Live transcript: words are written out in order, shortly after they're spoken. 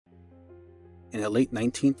In the late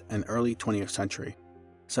 19th and early 20th century,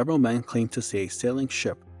 several men claimed to see a sailing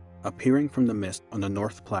ship appearing from the mist on the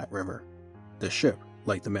North Platte River. The ship,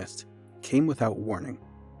 like the mist, came without warning,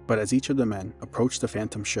 but as each of the men approached the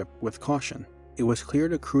phantom ship with caution, it was clear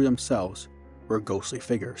the crew themselves were ghostly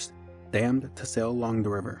figures, damned to sail along the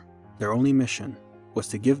river. Their only mission was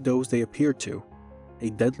to give those they appeared to a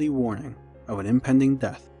deadly warning of an impending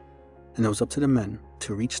death, and it was up to the men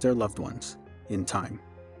to reach their loved ones in time.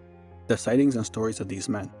 The sightings and stories of these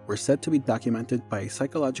men were said to be documented by a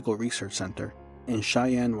psychological research center in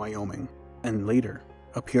Cheyenne, Wyoming, and later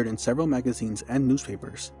appeared in several magazines and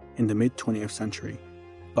newspapers in the mid-20th century.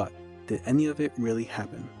 But did any of it really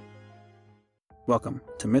happen? Welcome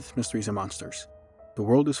to Myths, Mysteries, and Monsters. The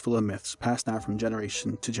world is full of myths passed down from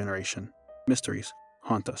generation to generation. Mysteries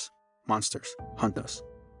haunt us. Monsters hunt us.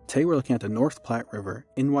 Today we're looking at the North Platte River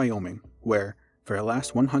in Wyoming, where, for the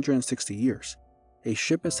last 160 years, a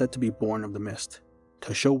ship is said to be born of the mist,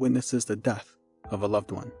 to show witnesses the death of a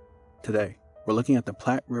loved one. Today, we're looking at the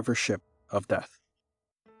Platte River Ship of Death.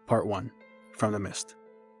 Part 1. From the Mist.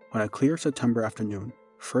 On a clear September afternoon,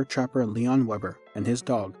 fur trapper Leon Weber and his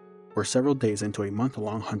dog were several days into a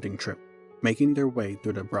month-long hunting trip. Making their way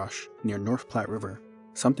through the brush near North Platte River,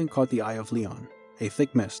 something caught the eye of Leon, a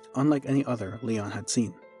thick mist unlike any other Leon had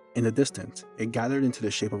seen. In the distance, it gathered into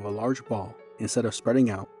the shape of a large ball instead of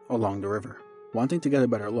spreading out along the river. Wanting to get a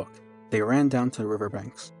better look, they ran down to the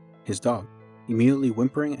riverbanks, his dog immediately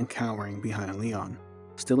whimpering and cowering behind Leon.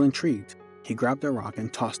 Still intrigued, he grabbed a rock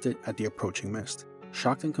and tossed it at the approaching mist,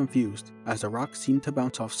 shocked and confused as the rock seemed to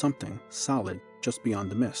bounce off something solid just beyond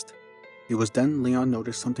the mist. It was then Leon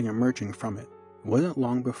noticed something emerging from it. It wasn't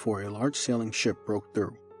long before a large sailing ship broke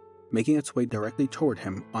through, making its way directly toward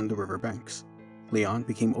him on the riverbanks. Leon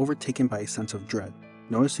became overtaken by a sense of dread,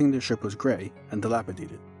 noticing the ship was gray and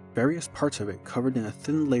dilapidated, various parts of it covered in a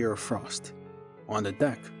thin layer of frost. On the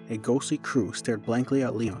deck, a ghostly crew stared blankly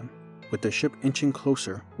at Leon, with the ship inching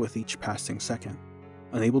closer with each passing second.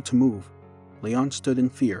 Unable to move, Leon stood in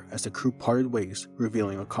fear as the crew parted ways,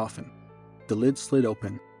 revealing a coffin. The lid slid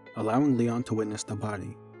open, allowing Leon to witness the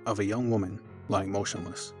body of a young woman lying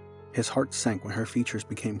motionless. His heart sank when her features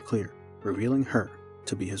became clear, revealing her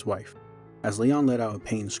to be his wife. As Leon let out a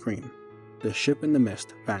pained scream, the ship in the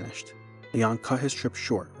mist vanished. Leon cut his trip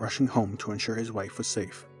short, rushing home to ensure his wife was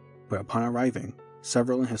safe. But upon arriving,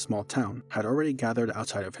 several in his small town had already gathered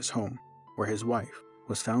outside of his home, where his wife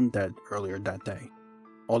was found dead earlier that day.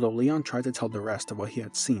 Although Leon tried to tell the rest of what he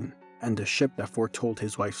had seen and the ship that foretold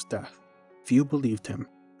his wife's death, few believed him,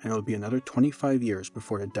 and it would be another 25 years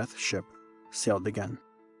before the death ship sailed again.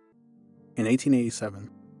 In 1887,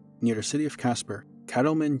 near the city of Casper,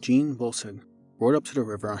 cattleman Gene Wilson rode up to the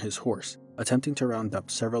river on his horse, attempting to round up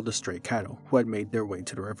several of the stray cattle who had made their way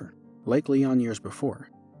to the river. Like Leon years before,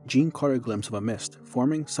 Gene caught a glimpse of a mist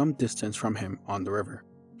forming some distance from him on the river.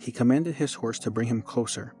 He commanded his horse to bring him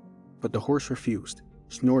closer, but the horse refused,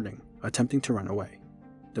 snorting, attempting to run away.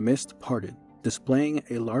 The mist parted, displaying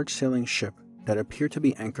a large sailing ship that appeared to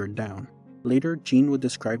be anchored down. Later, Gene would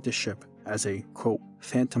describe the ship as a, quote,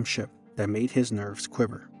 phantom ship that made his nerves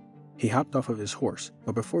quiver. He hopped off of his horse,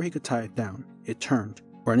 but before he could tie it down, it turned,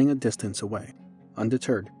 running a distance away.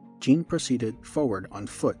 Undeterred, Gene proceeded forward on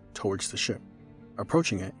foot towards the ship.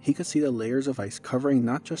 Approaching it, he could see the layers of ice covering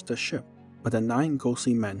not just the ship, but the 9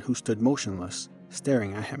 ghostly men who stood motionless,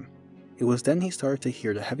 staring at him. It was then he started to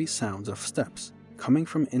hear the heavy sounds of steps coming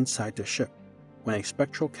from inside the ship, when a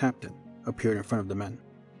spectral captain appeared in front of the men.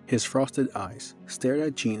 His frosted eyes stared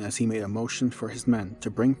at Gene as he made a motion for his men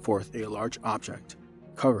to bring forth a large object,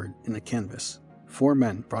 covered in a canvas. 4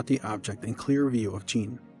 men brought the object in clear view of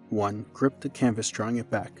Gene. One gripped the canvas, drawing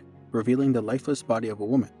it back, revealing the lifeless body of a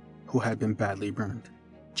woman who had been badly burned.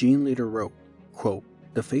 Gene later wrote, quote,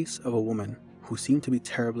 "The face of a woman who seemed to be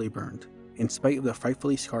terribly burned. In spite of the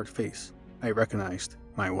frightfully scarred face, I recognized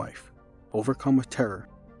my wife. Overcome with terror,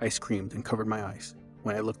 I screamed and covered my eyes.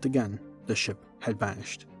 When I looked again, the ship had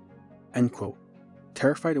vanished." End quote.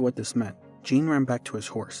 Terrified of what this meant, Gene ran back to his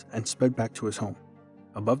horse and sped back to his home.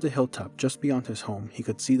 Above the hilltop just beyond his home, he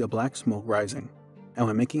could see the black smoke rising, and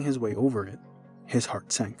when making his way over it, his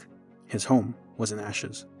heart sank. His home was in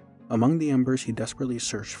ashes. Among the embers, he desperately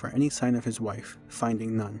searched for any sign of his wife,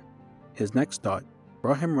 finding none. His next thought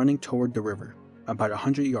brought him running toward the river, about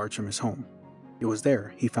 100 yards from his home. It was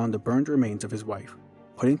there he found the burned remains of his wife,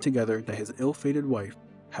 putting together that his ill-fated wife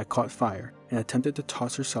had caught fire and attempted to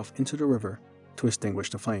toss herself into the river to extinguish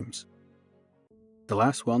the flames. The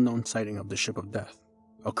last well-known sighting of the Ship of Death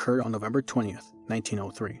occurred on November 20th,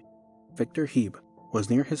 1903. Victor Heeb was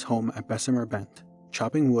near his home at Bessemer Bend,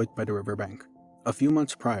 chopping wood by the riverbank. A few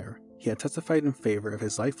months prior, he had testified in favor of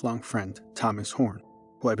his lifelong friend, Thomas Horn,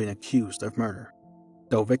 who had been accused of murder.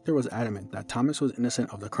 Though Victor was adamant that Thomas was innocent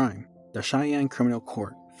of the crime, the Cheyenne Criminal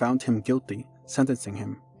Court found him guilty, sentencing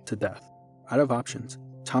him to death. Out of options,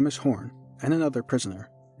 Thomas Horn and another prisoner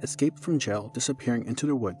escaped from jail, disappearing into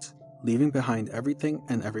the woods, leaving behind everything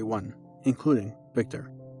and everyone, including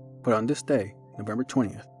Victor. But on this day, November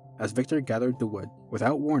 20th, as Victor gathered the wood,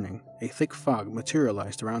 without warning, a thick fog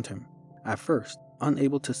materialized around him. At first,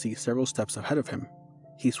 unable to see several steps ahead of him,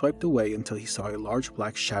 he swiped away until he saw a large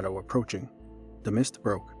black shadow approaching. The mist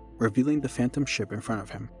broke, revealing the phantom ship in front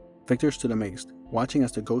of him. Victor stood amazed, watching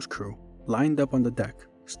as the ghost crew lined up on the deck,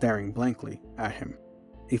 staring blankly at him.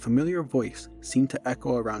 A familiar voice seemed to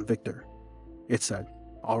echo around Victor. It said,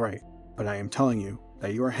 "All right, but I am telling you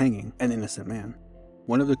that you are hanging an innocent man."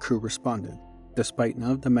 One of the crew responded, despite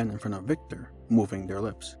none of the men in front of Victor moving their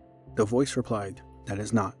lips. The voice replied, "That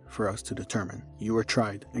is not for us to determine. You were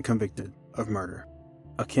tried and convicted of murder."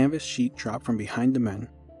 A canvas sheet dropped from behind the men,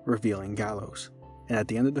 revealing gallows, and at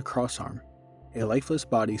the end of the crossarm, a lifeless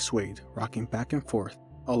body swayed, rocking back and forth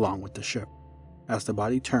along with the ship. As the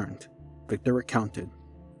body turned, Victor recounted,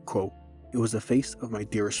 quote, "It was the face of my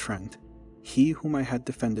dearest friend, he whom I had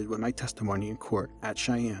defended with my testimony in court at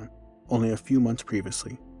Cheyenne only a few months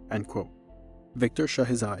previously." End quote. Victor shut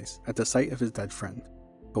his eyes at the sight of his dead friend,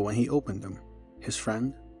 but when he opened them, his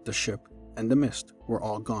friend, the ship, and the mist were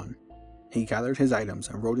all gone. He gathered his items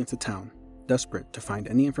and rode into town, desperate to find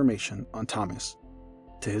any information on Thomas.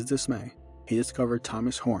 To his dismay, he discovered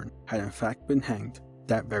Thomas Horn had in fact been hanged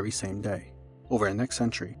that very same day. Over the next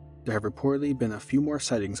century, there have reportedly been a few more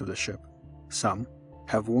sightings of the ship. Some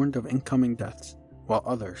have warned of incoming deaths, while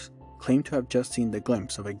others claim to have just seen the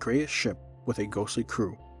glimpse of a grayish ship with a ghostly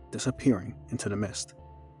crew disappearing into the mist.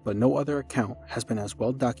 But no other account has been as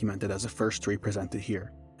well documented as the first three presented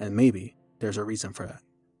here, and maybe there's a reason for that.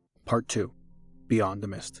 Part 2. Beyond the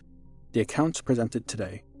Mist. The accounts presented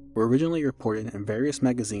today were originally reported in various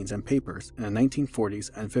magazines and papers in the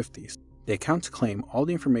 1940s and 50s. The accounts claim all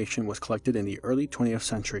the information was collected in the early 20th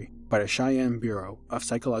century by the Cheyenne Bureau of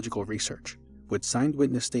Psychological Research, with signed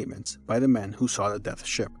witness statements by the men who saw the death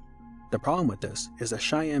ship. The problem with this is the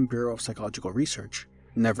Cheyenne Bureau of Psychological Research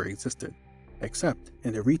never existed, except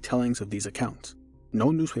in the retellings of these accounts.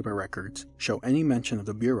 No newspaper records show any mention of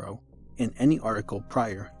the Bureau in any article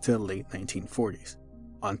prior to the late 1940s.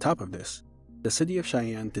 On top of this, the city of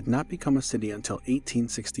Cheyenne did not become a city until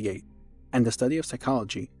 1868, and the study of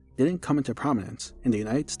psychology didn't come into prominence in the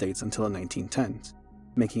United States until the 1910s,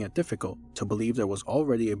 making it difficult to believe there was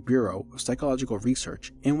already a Bureau of Psychological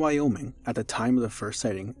Research in Wyoming at the time of the first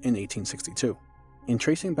sighting in 1862. In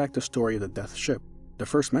tracing back the story of the death ship, the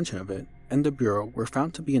first mention of it and the Bureau were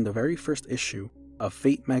found to be in the very first issue of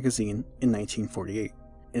Fate magazine in 1948,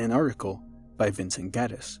 in an article by Vincent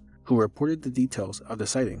Gaddis, who reported the details of the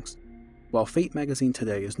sightings. While Fate magazine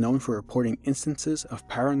today is known for reporting instances of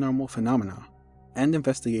paranormal phenomena and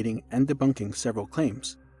investigating and debunking several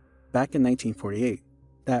claims, back in 1948,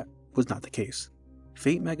 that was not the case.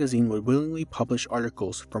 Fate magazine would willingly publish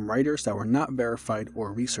articles from writers that were not verified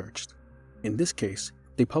or researched. In this case,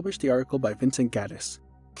 they published the article by Vincent Gaddis,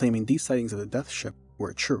 claiming these sightings of the death ship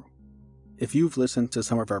were true. If you've listened to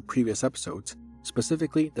some of our previous episodes,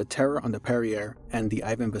 specifically the Terror on the Perrier and the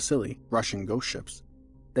Ivan Vasily Russian ghost ships,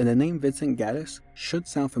 then the name Vincent Gaddis should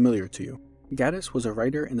sound familiar to you. Gaddis was a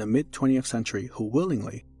writer in the mid-20th century who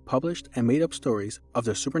willingly published and made up stories of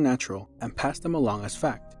the supernatural and passed them along as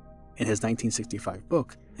fact. In his 1965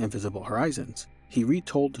 book, Invisible Horizons, he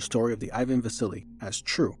retold the story of the Ivan Vasily as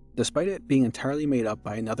true, despite it being entirely made up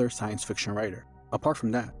by another science fiction writer. Apart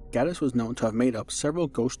from that, Gaddis was known to have made up several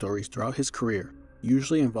ghost stories throughout his career,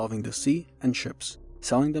 usually involving the sea and ships,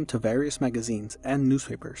 selling them to various magazines and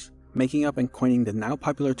newspapers, making up and coining the now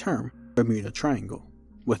popular term Bermuda Triangle.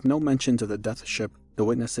 With no mentions of the death ship, the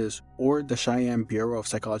witnesses, or the Cheyenne Bureau of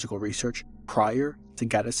Psychological Research prior to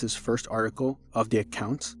Gaddis' first article of the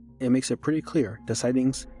accounts, it makes it pretty clear the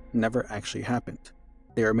sightings never actually happened.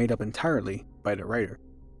 They are made up entirely by the writer.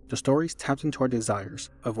 The stories tapped into our desires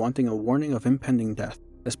of wanting a warning of impending death,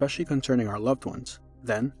 especially concerning our loved ones,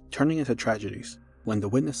 then turning into tragedies when the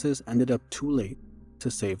witnesses ended up too late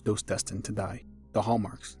to save those destined to die, the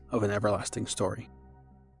hallmarks of an everlasting story.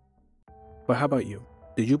 But how about you?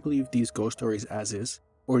 Did you believe these ghost stories as is,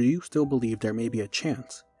 or do you still believe there may be a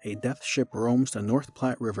chance a death ship roams the North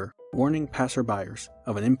Platte River, warning passerbyers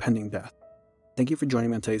of an impending death? Thank you for joining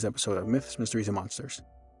me on today's episode of Myths, Mysteries, and Monsters.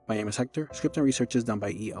 My name is Hector, script and research is done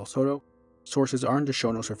by E.L Soto, sources are in the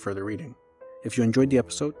show notes for further reading. If you enjoyed the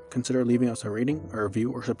episode, consider leaving us a rating, a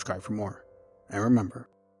review, or subscribe for more. And remember,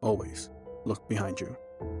 always look behind you.